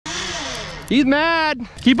He's mad.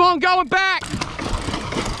 Keep on going back.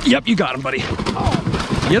 Yep, you got him, buddy.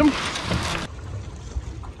 Get him.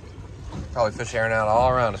 Probably fish airing out all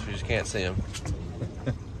around us. We just can't see him.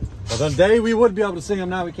 Well, the day we would be able to see him,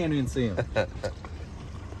 now we can't even see him.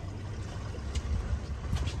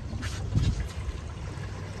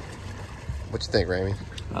 What you think, Ramey?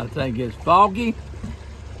 I think it's foggy,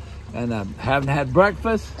 and I haven't had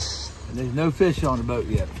breakfast, and there's no fish on the boat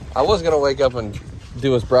yet. I was gonna wake up and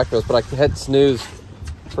do his breakfast, but I had snooze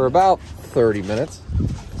for about 30 minutes.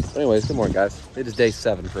 Anyways, good morning, guys. It is day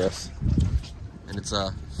 7 for us, and it's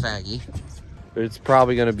faggy. But it's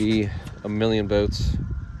probably gonna be a million boats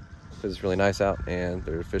because it's really nice out, and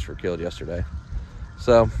their fish were killed yesterday.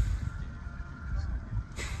 So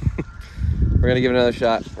we're gonna give it another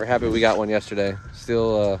shot. We're happy we got one yesterday.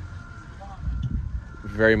 Still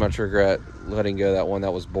very much regret letting go of that one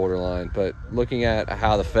that was borderline. But looking at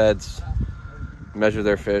how the feds measure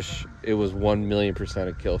their fish, it was 1,000,000%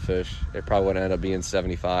 a kill fish. It probably would end up being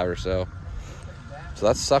 75 or so. So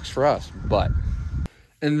that sucks for us, but.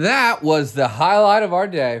 And that was the highlight of our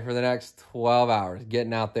day for the next 12 hours,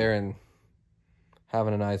 getting out there and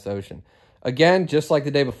having a nice ocean. Again, just like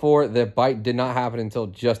the day before, the bite did not happen until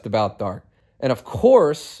just about dark. And of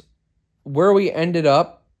course, where we ended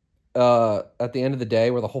up at the end of the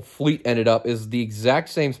day, where the whole fleet ended up, is the exact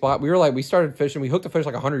same spot. We started fishing. We hooked a fish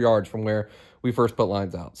like 100 yards from where we first put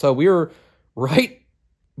lines out. So we were right,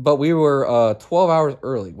 but we were 12 hours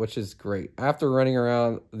early, which is great. After running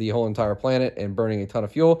around the whole entire planet and burning a ton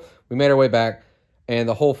of fuel, we made our way back, and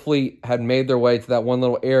the whole fleet had made their way to that one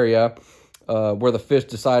little area where the fish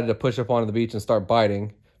decided to push up onto the beach and start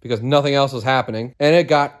biting, because nothing else was happening, and it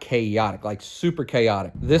got chaotic, like super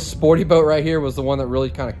chaotic. This sporty boat right here was the one that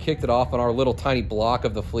really kind of kicked it off on our little tiny block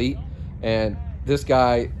of the fleet, and this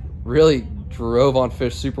guy really drove on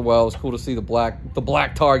fish super well. It was cool to see the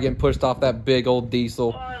black tar getting pushed off that big old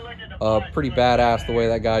diesel. Pretty badass the way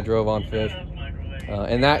that guy drove on fish,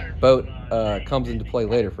 and that boat comes into play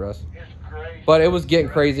later for us. But it was getting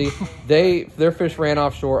crazy. Their fish ran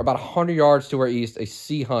offshore about 100 yards to our east, a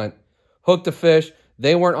sea hunt, hooked a fish.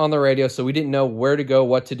 They weren't on the radio, so we didn't know where to go,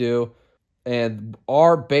 what to do. And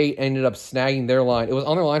our bait ended up snagging their line. It was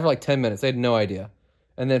on their line for like 10 minutes. They had no idea.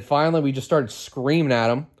 And then finally, we just started screaming at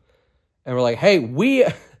them. And we're like, hey, we...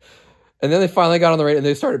 And then they finally got on the radio, and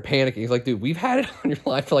they started panicking. He's like, dude, we've had it on your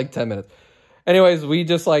line for like 10 minutes. Anyways, we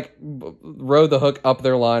just like rode the hook up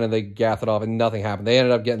their line, and they gaffed it off, and nothing happened. They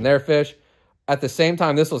ended up getting their fish. At the same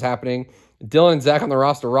time this was happening, Dylan and Zach on the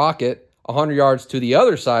Rasta Rocket, 100 yards to the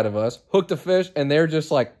other side of us, hooked a fish, and they're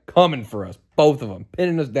just like coming for us, both of them,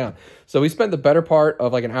 pinning us down. So we spent the better part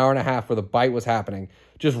of like an hour and a half where the bite was happening,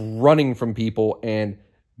 just running from people and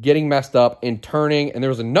getting messed up and turning. And there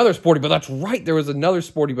was another sporty boat. That's right, there was another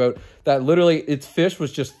sporty boat that literally, its fish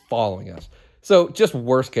was just following us. So just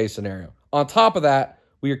worst case scenario. On top of that,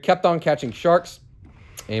 we kept on catching sharks,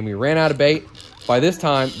 and we ran out of bait. By this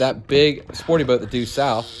time, that big sporty boat, the due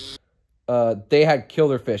south, they had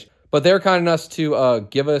killed their fish. But they were kind enough to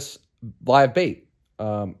give us live bait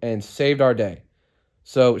and saved our day.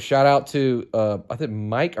 So shout out to, I think,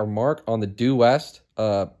 Mike or Mark on the Due West.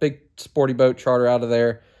 Big sporty boat charter out of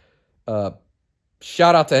there.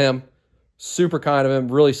 Shout out to him. Super kind of him.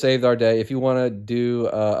 Really saved our day. If you want to do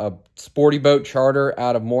a sporty boat charter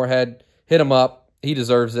out of Moorhead, hit him up. He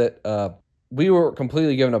deserves it. We were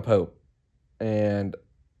completely giving up hope. And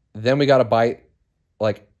then we got a bite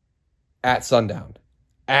like at sundown.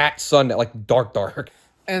 At sundown, like dark.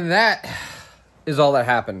 And that is all that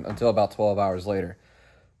happened until about 12 hours later.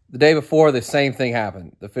 The day before, the same thing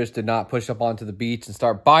happened. The fish did not push up onto the beach and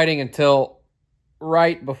start biting until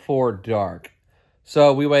right before dark.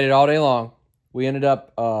 So we waited all day long. We ended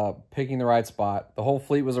up picking the right spot. The whole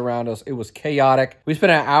fleet was around us. It was chaotic. We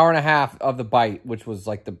spent an hour and a half of the bite, which was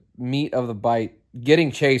like the meat of the bite,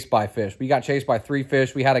 getting chased by fish. We got chased by 3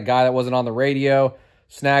 fish. We had a guy that wasn't on the radio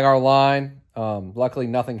snag our line. Luckily,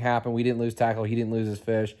 nothing happened. We didn't lose tackle. He didn't lose his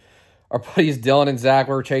fish. Our buddies Dylan and Zach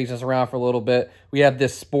were chasing us around for a little bit. We had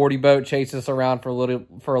this sporty boat chase us around for a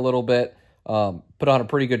little bit. Put on a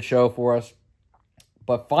pretty good show for us.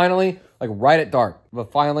 But finally, right at dark, we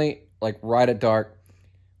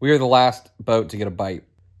are the last boat to get a bite.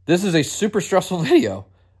 This is a super stressful video.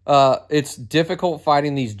 It's difficult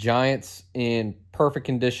fighting these giants in perfect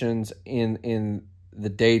conditions in the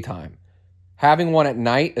daytime. Having one at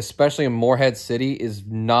night, especially in Moorhead City, is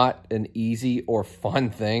not an easy or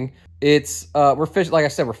fun thing. It's we're fishing, like I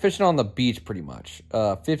said, we're fishing on the beach pretty much.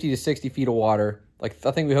 50 to 60 feet of water. I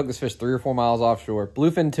think we hooked this fish 3 or 4 miles offshore.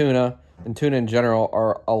 Bluefin tuna and tuna in general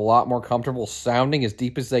are a lot more comfortable sounding as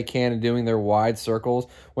deep as they can and doing their wide circles.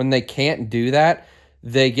 When they can't do that,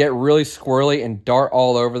 they get really squirrely and dart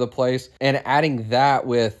all over the place. And adding that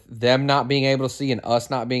with them not being able to see and us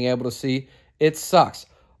not being able to see, it sucks.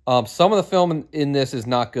 Some of the film in this is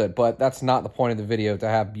not good, but that's not the point of the video, to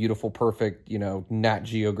have beautiful, perfect, you know, Nat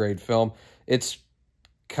Geo grade film. It's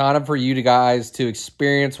kind of for you guys to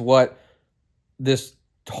experience what this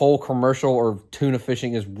whole commercial or tuna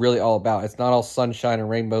fishing is really all about. It's not all sunshine and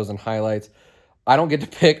rainbows and highlights. I don't get to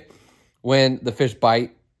pick when the fish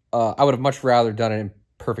bite. I would have much rather done it in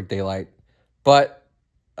perfect daylight, but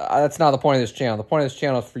that's not the point of this channel. The point of this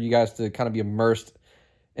channel is for you guys to kind of be immersed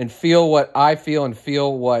and feel what I feel and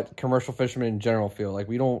feel what commercial fishermen in general feel. Like,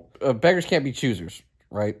 we don't, beggars can't be choosers,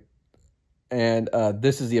 right? And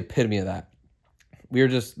this is the epitome of that. We are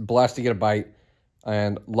just blessed to get a bite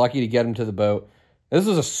and lucky to get him to the boat. This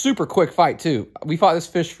was a super quick fight too. We fought this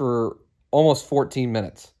fish for almost 14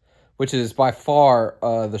 minutes, which is by far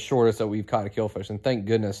the shortest that we've caught a killfish. And thank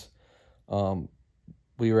goodness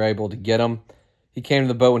we were able to get him. He came to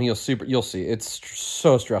the boat and he was super, you'll see, it's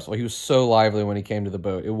so stressful. He was so lively when he came to the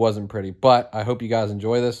boat. It wasn't pretty, but I hope you guys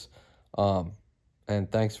enjoy this. And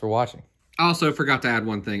thanks for watching. I also forgot to add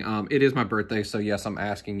one thing. It is my birthday, so yes, I'm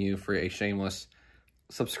asking you for a shameless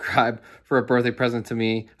subscribe for a birthday present to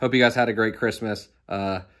me. Hope you guys had a great Christmas.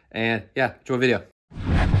 And yeah, enjoy the video.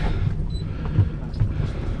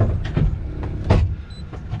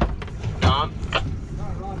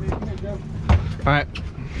 All right.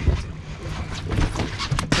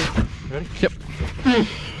 Ready? Yep.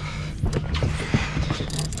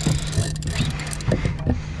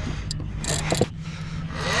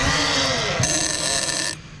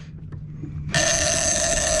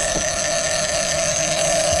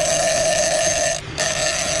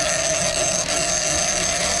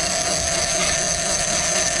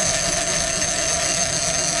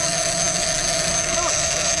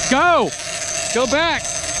 Go! Go back!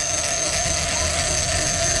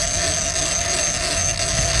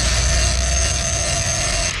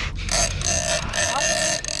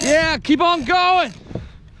 Yeah, keep on going!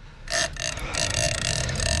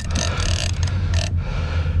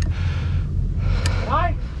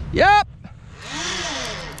 Right? Yep!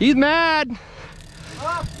 He's mad!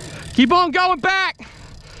 Keep on going back!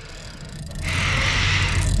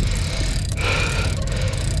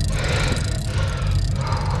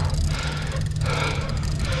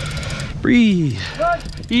 Breathe.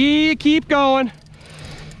 Yeah, keep going.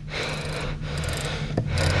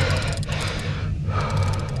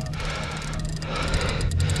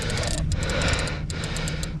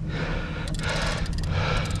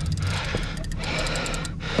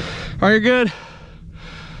 Are you good?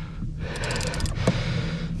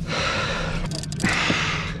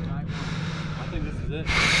 I think this is it.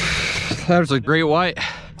 That's a great white.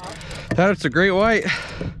 That's a great white. What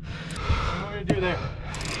are we gonna do there?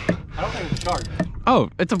 I don't think it's a shark. Oh,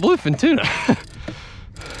 it's a bluefin tuna.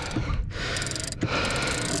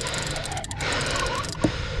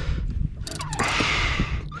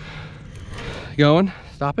 Going,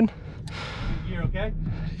 stopping. You're okay?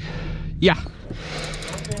 Yeah.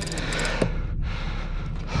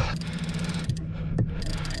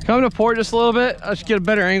 Coming to port just a little bit. I should get a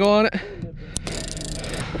better angle on it.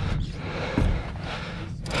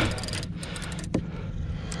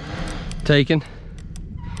 Taken.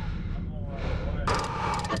 You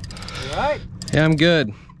alright? Yeah, I'm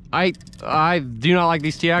good. I do not like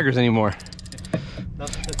these Tiagras anymore.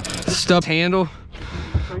 Stubbed handle.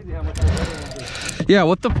 Crazy how much I Yeah,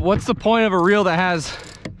 what's the point of a reel that has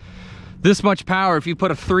this much power if you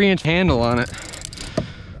put a 3-inch handle on it?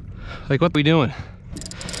 Like, what are we doing?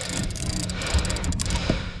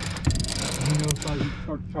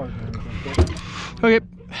 Okay.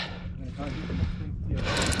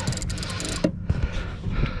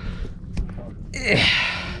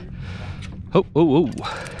 Oh, oh, oh.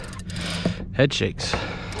 Head shakes.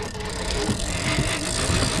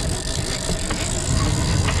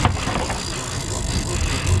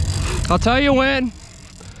 I'll tell you when.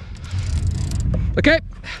 Okay.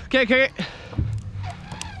 Okay, okay.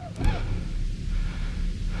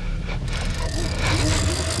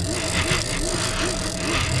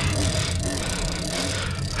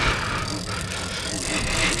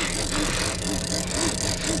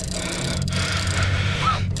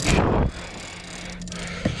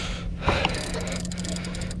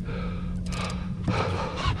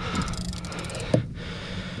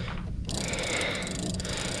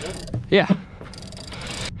 Yeah.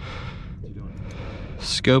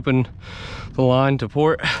 Scoping the line to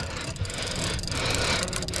port.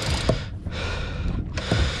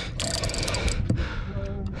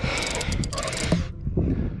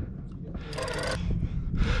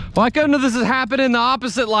 Why couldn't this happen in the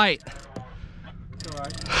opposite light?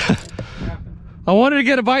 I wanted to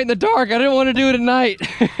get a bite in the dark. I didn't want to do it at night.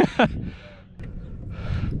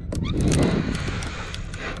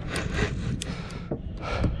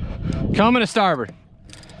 Coming to starboard.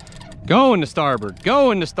 Going to starboard.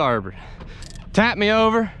 Going to starboard. Tap me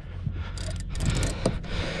over.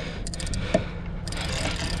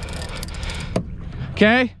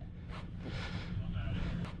 Okay.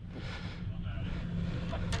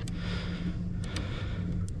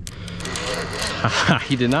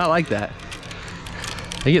 He did not like that.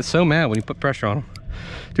 They get so mad when you put pressure on them.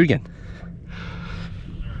 Do it again.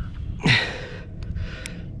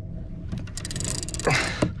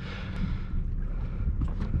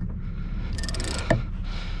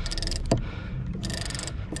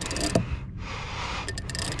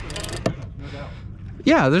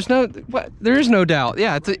 Yeah, there's no, what? There is no doubt.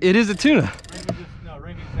 Yeah, it is a tuna.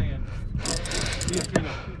 Randy's saying,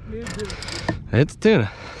 It's a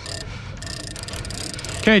tuna.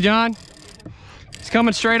 Okay, John. He's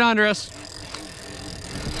coming straight under us.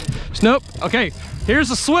 Nope. Okay, here's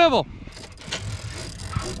the swivel.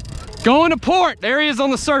 Going to port. There he is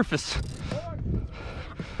on the surface.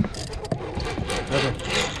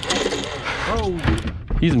 oh,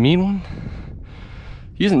 He's a mean one.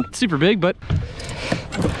 He isn't super big, but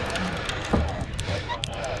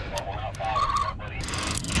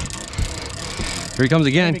here he comes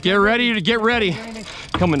again. Get ready to get ready.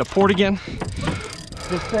 Coming to port again.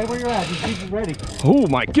 just stay where you're at. Just keep it ready. Oh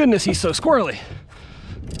my goodness, he's so squirrely.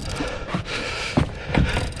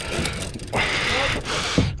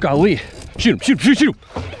 Golly. Shoot him, shoot him, shoot, shoot him.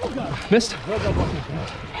 Missed. He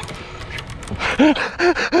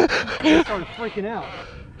started freaking out.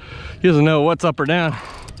 He doesn't know what's up or down. I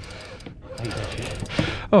hate that shit.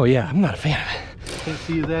 Oh yeah, I'm not a fan of it. Can't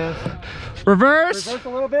see his ass. Reverse. Reverse a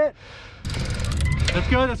little bit. That's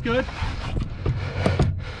good, that's good.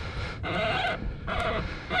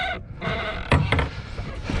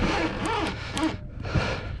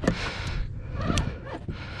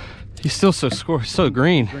 He's still so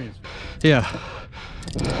green. Yeah.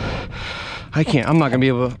 I can't, I'm not gonna be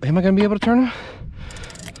able to, am I gonna be able to turn him?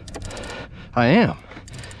 I am.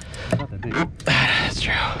 Not that big. That's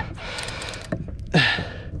true.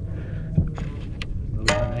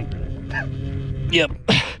 Yep.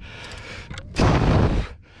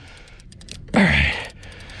 All right.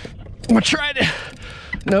 I'm gonna try to.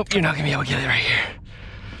 Nope, you're not gonna be able to get it right here.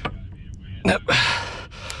 Nope.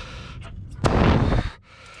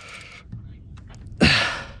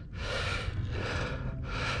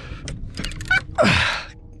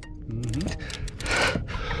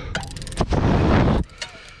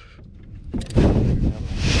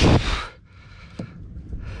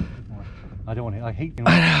 I don't want to, I hate him.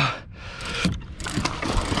 I know.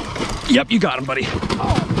 Yep, you got him, buddy.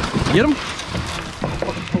 Oh. Get him?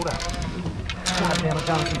 Hold out. God damn it,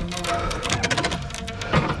 Jonathan.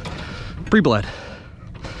 Free blood.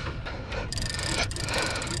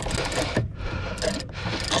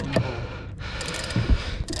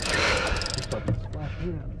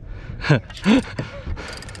 A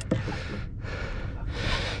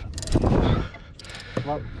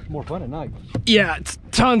lot more fun at night. Yeah, it's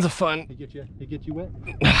tons of fun. He get you wet?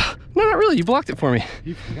 No, not really. You blocked it for me.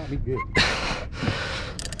 You got me good.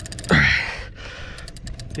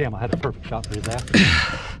 Damn, I had a perfect shot for his ass.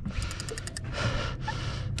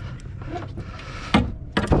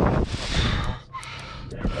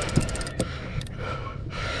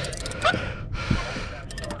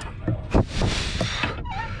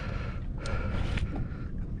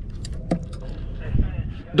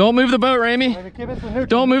 Don't move the boat, Ramy.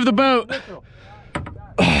 Don't move the boat.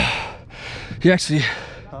 He actually,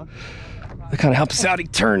 that kind of helps us out. He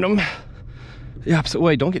turned him the opposite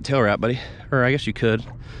way. Don't get tail wrapped, buddy. Or I guess you could.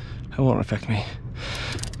 That won't affect me.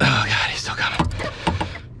 Oh God, he's still coming.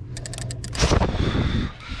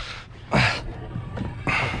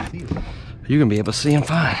 You're gonna be able to see him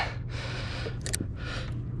fine.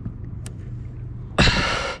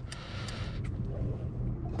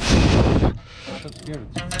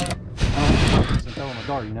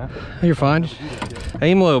 You're fine.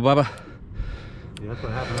 Aim low, Bubba. Yeah, that's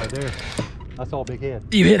what happened right there. I saw a big head.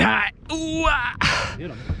 You hit high. Ooh, ah. Hit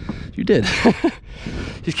him. You did.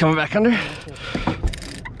 He's coming back under.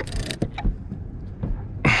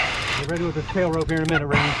 Get ready with this tail rope here in a minute,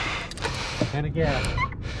 Rain. And a gap.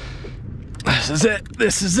 This is it.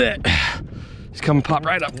 This is it. He's coming pop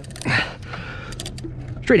right up.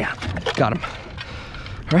 Straight down. Got him.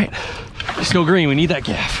 All right. He's still green. We need that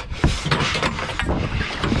gaff.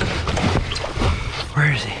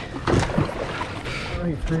 Where is he?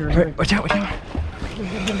 Right, watch out, watch out.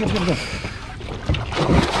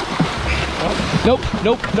 Nope,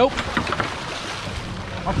 nope, nope.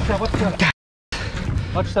 What's that?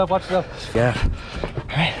 Watch yourself, watch yourself. Yeah. All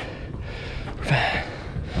right. We're fine.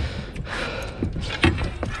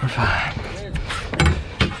 We're fine.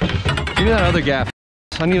 Give me that other gaff.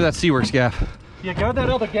 I need that Seaworks gaff. Yeah, grab that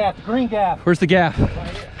other gaff, the green gaff. Where's the gaff?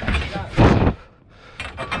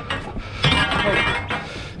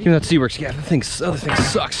 Give me that Seaworks gaff. That other thing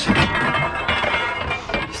sucks.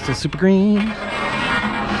 Still super green.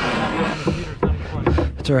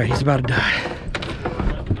 That's all right. He's about to die.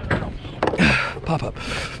 Pop up.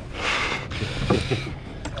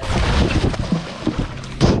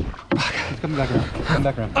 Come back around. Come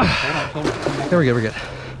back around. Hold on. There we go. We're good.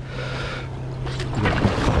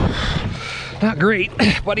 Not great,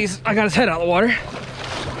 but I got his head out of the water.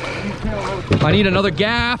 I need another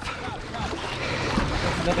gaff.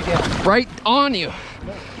 Another gaff. Right on you.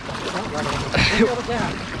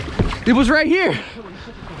 It was right here.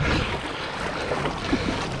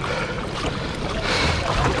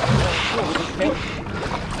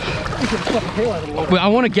 Well, I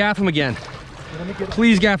want to gaff him again.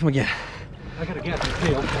 Please gaff him again. I got a gaff in the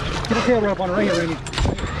tail. Get a tail wrap on it right here, Randy.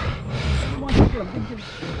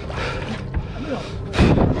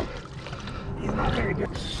 He's not very good.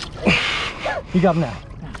 You got him now.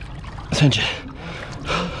 Cinch it.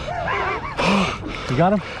 You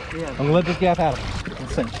got him? Yeah. I'm gonna let this gaff out of him.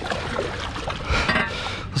 Let's cinch.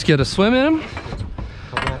 Let's get a swim in him.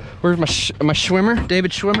 Where's my swimmer?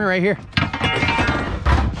 David Schwimmer right here.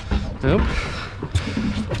 Nope.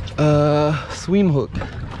 Swim hook.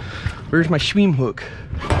 Where's my swim hook?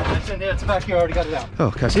 It's in there. It's back here. I already got it out.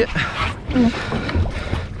 Oh, can I see it?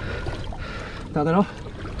 Now that off.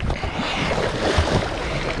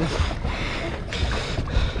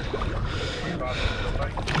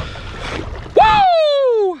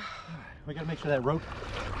 Woo! We gotta make sure that rope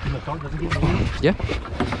in the cart doesn't get in the way. Yeah.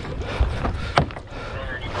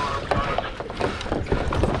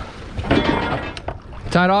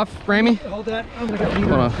 Tied off, Ramey? Hold that. I'm gonna get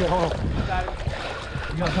Hold on.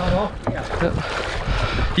 You got it tied off? Yeah.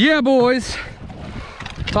 Yeah, boys.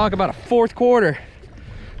 Talk about a fourth quarter.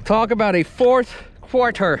 Talk about a fourth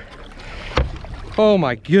quarter. Oh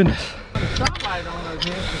my goodness.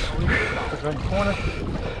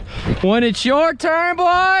 When it's your turn,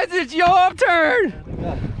 boys, it's your turn.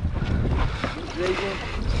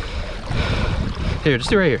 Here, just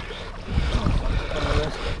do right here.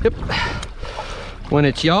 Yep. When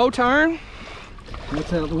it's your turn,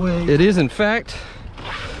 It's out of the way. it is in fact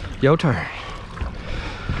your turn.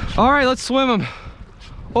 All right, let's swim him.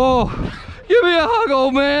 Oh, give me a hug,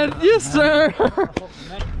 old man. Yes, sir.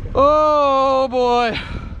 Oh boy.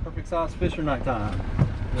 Perfect size fish for nighttime.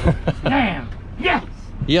 Damn! Yes!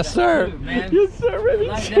 Yes, sir. Good, man. Yes, sir. Baby.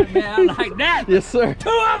 Like that, man. I like that. Yes, sir. 2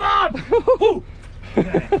 of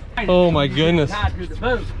them! Oh my goodness. Tied to the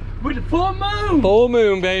boat with the full moon. Full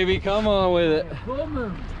moon, baby. Come on with it. Full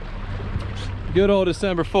moon. Good old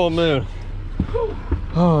December full moon.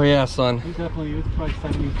 Oh yeah, son. He's definitely, it's probably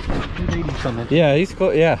something he's eating something. Yeah, he's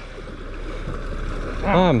cool. Yeah.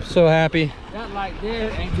 I'm so happy. That like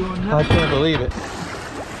there ain't doing I nothing. can't believe it.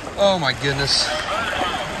 Oh my goodness.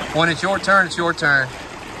 When it's your turn, it's your turn.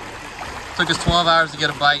 Took us 12 hours to get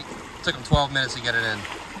a bite. Took him 12 minutes to get it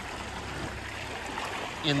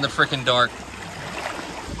in the freaking dark.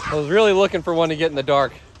 I was really looking for one to get in the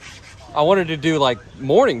dark. I wanted to do like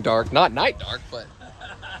morning dark, not night dark, but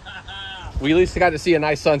we at least got to see a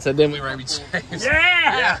nice sunset, then we were able to chase.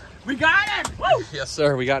 Yeah! We got it! Woo! Yes,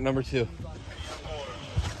 sir. We got number 2.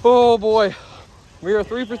 Oh boy, we are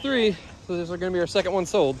 3 for 3. So this is going to be our second one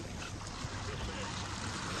sold.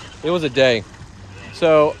 It was a day.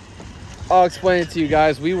 So I'll explain it to you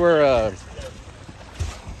guys. We were,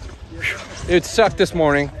 it sucked this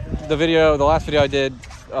morning. The last video I did,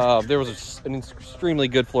 there was an extremely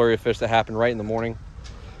good flurry of fish that happened right in the morning.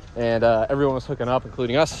 And everyone was hooking up,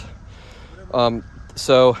 including us.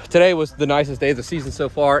 So today was the nicest day of the season so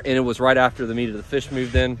far, and it was right after the meat of the fish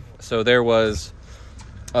moved in. So there was,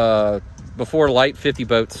 before light, 50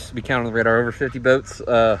 boats. We counted on the radar over 50 boats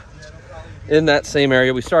in that same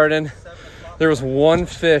area we started in. There was one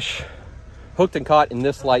fish hooked and caught in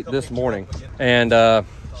this light this morning, and that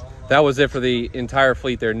was it for the entire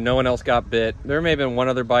fleet there. No one else got bit. There may have been one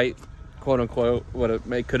other bite, quote unquote,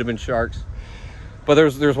 could have been sharks, but there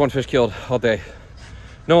was one fish killed all day.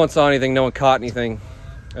 No one saw anything, no one caught anything.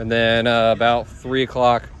 And then about 3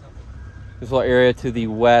 o'clock, this little area to the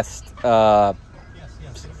west had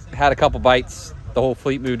a couple bites. The whole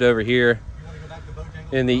fleet moved over here.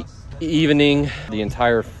 In the evening, the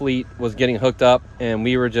entire fleet was getting hooked up, and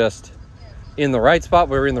we were just in the right spot.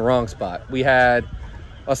 We were in the wrong spot. We had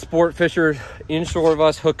a sport fisher inshore of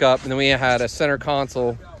us hook up, and then we had a center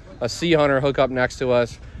console, a sea hunter hook up next to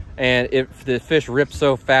us, and the fish ripped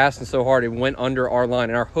so fast and so hard, it went under our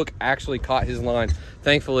line, and our hook actually caught his line.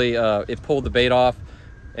 Thankfully, it pulled the bait off,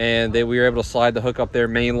 and we were able to slide the hook up their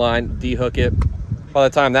main line, de-hook it. By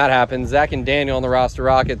the time that happened, Zach and Daniel on the Rasta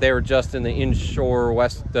Rocket, they were just in the inshore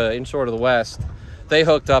to the west. They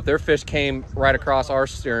hooked up. Their fish came right across our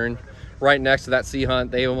stern, right next to that sea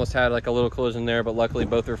hunt. They almost had like a little collision there, but luckily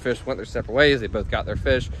both their fish went their separate ways. They both got their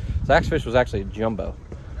fish. Zach's fish was actually a jumbo.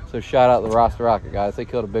 So shout out the Rasta Rocket guys. They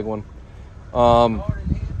killed a big one.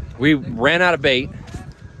 We ran out of bait.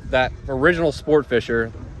 That original sport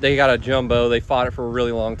fisher, they got a jumbo. They fought it for a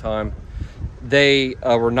really long time. They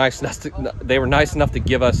were nice enough to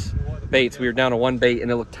give us baits. We were down to one bait and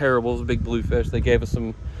it looked terrible. It was a big bluefish. They gave us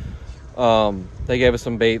some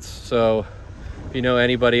baits. So if you know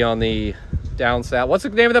anybody on the down south, what's the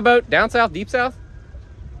name of the boat? Down south, deep south?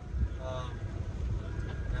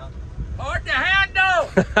 Hard to handle.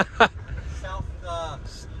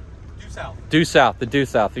 Due south. Due south, the due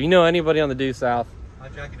south. If you know anybody on the due south,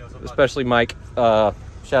 Jackie knows, especially Mike, shout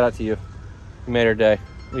out to you. You made our day.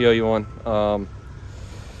 We owe you one.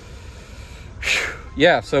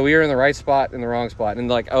 Yeah, so we were in the right spot in the wrong spot, and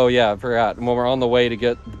like, oh yeah, I forgot. When we're on the way to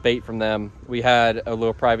get the bait from them, we had a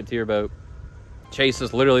little privateer boat chase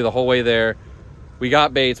us literally the whole way there. We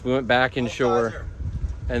got baits. We went back inshore,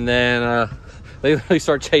 and then they literally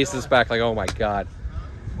start chasing us back. Like, oh my god!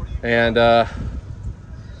 And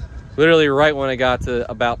literally right when I got to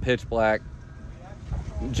about pitch black,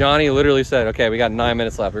 Johnny literally said, "Okay, we got 9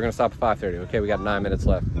 minutes left. We're gonna stop at 5:30. Okay, we got 9 minutes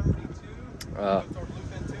left."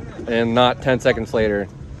 And not 10 seconds later,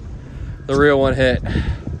 the real one hit.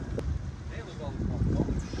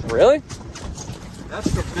 Really?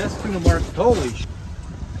 That's the best tuna mark. Holy sh!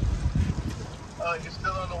 You're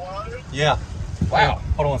still on the water? Yeah. Wow.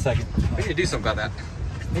 Hold on 1 second. We need to do something about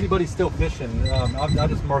that. Anybody's still fishing? I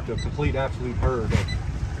just marked a complete absolute herd of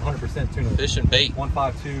 100% tuna. Fish and bait.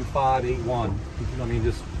 152, 581. I mean,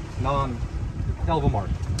 just hell of a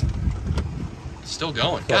mark. Still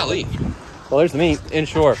going. Golly. Well, there's the meat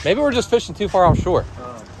inshore. Maybe we're just fishing too far offshore.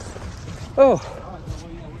 Oh.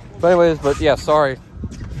 But anyways, yeah, sorry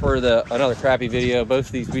for another crappy video. Both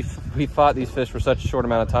of these, we fought these fish for such a short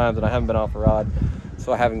amount of time that I haven't been off a rod,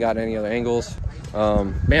 so I haven't gotten any other angles.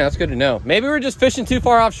 Man, that's good to know. Maybe we're just fishing too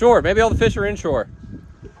far offshore. Maybe all the fish are inshore.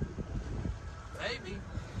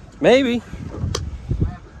 Maybe.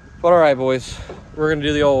 But all right, boys, we're gonna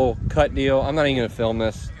do the old cut deal. I'm not even gonna film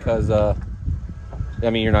this because I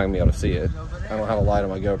mean, you're not gonna be able to see it. I don't have a light on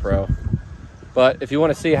my GoPro. But if you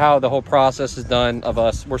want to see how the whole process is done of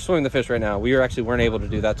us, we're swimming the fish right now. We weren't able to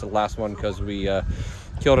do that to the last one because we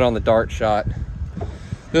killed it on the dart shot.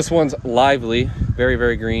 This one's lively, very,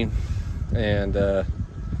 very green. And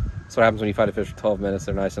that's what happens when you fight a fish for 12 minutes.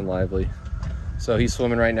 They're nice and lively. So he's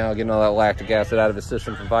swimming right now, getting all that lactic acid out of his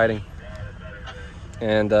system from fighting.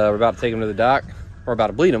 And we're about to take him to the dock. We're about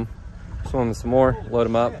to bleed him. Swim him some more, load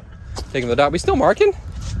him up, take him to the dock. We still marking?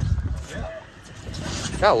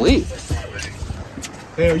 Golly.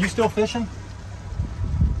 Hey, are you still fishing?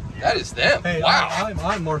 That is them. Hey, wow.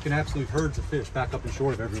 I'm marking absolute herds of fish back up and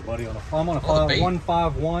shore of everybody. I'm on a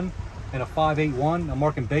 151 and a 581. I'm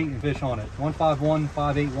marking bait and fish on it. 151,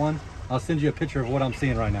 581. I'll send you a picture of what I'm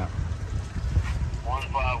seeing right now.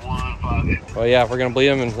 151, 581. Well, yeah, we're gonna bleed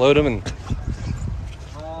him and load him and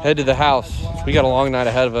head to the house. We got a long night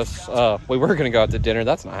ahead of us. We were gonna go out to dinner.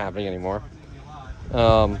 That's not happening anymore.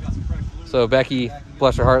 So Becky,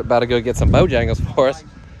 bless her heart, about to go get some Bojangles for us.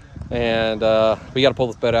 And we got to pull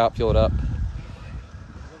this boat out, fuel it up.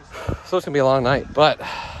 So it's going to be a long night, but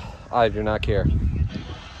I do not care.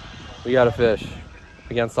 We got to fish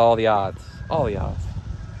against all the odds. All the odds.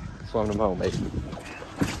 Swim them home, baby.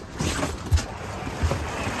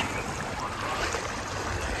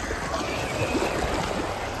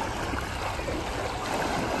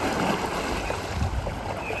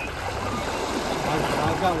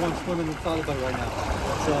 I've got one swimming inside the boat right now.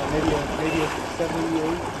 Maybe a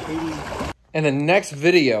 78, 80. In the next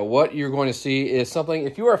video, what you're going to see is something,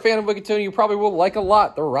 if you are a fan of wicked tuna, you probably will like a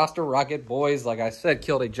lot. The Rasta Rocket boys, like I said,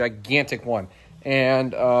 killed a gigantic one.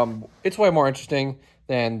 And it's way more interesting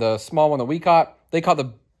than the small one that we caught. They caught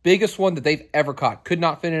the biggest one that they've ever caught. Could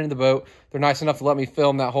not fit it in the boat. They're nice enough to let me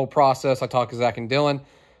film that whole process. I talked to Zach and Dylan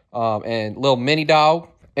and little mini dog.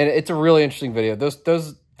 And it's a really interesting video. Those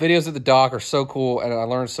videos at the dock are so cool, and I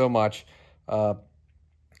learned so much.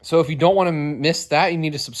 So if you don't want to miss that, you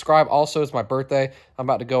need to subscribe. Also, it's my birthday. I'm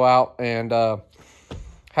about to go out and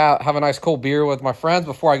have a nice cold beer with my friends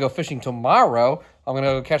before I go fishing tomorrow. I'm going to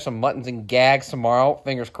go catch some muttons and gags tomorrow.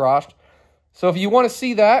 Fingers crossed. So if you want to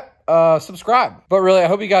see that, subscribe. But really, I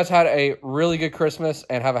hope you guys had a really good Christmas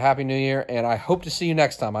and have a happy new year. And I hope to see you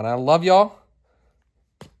next time. And I love y'all.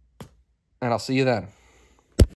 And I'll see you then.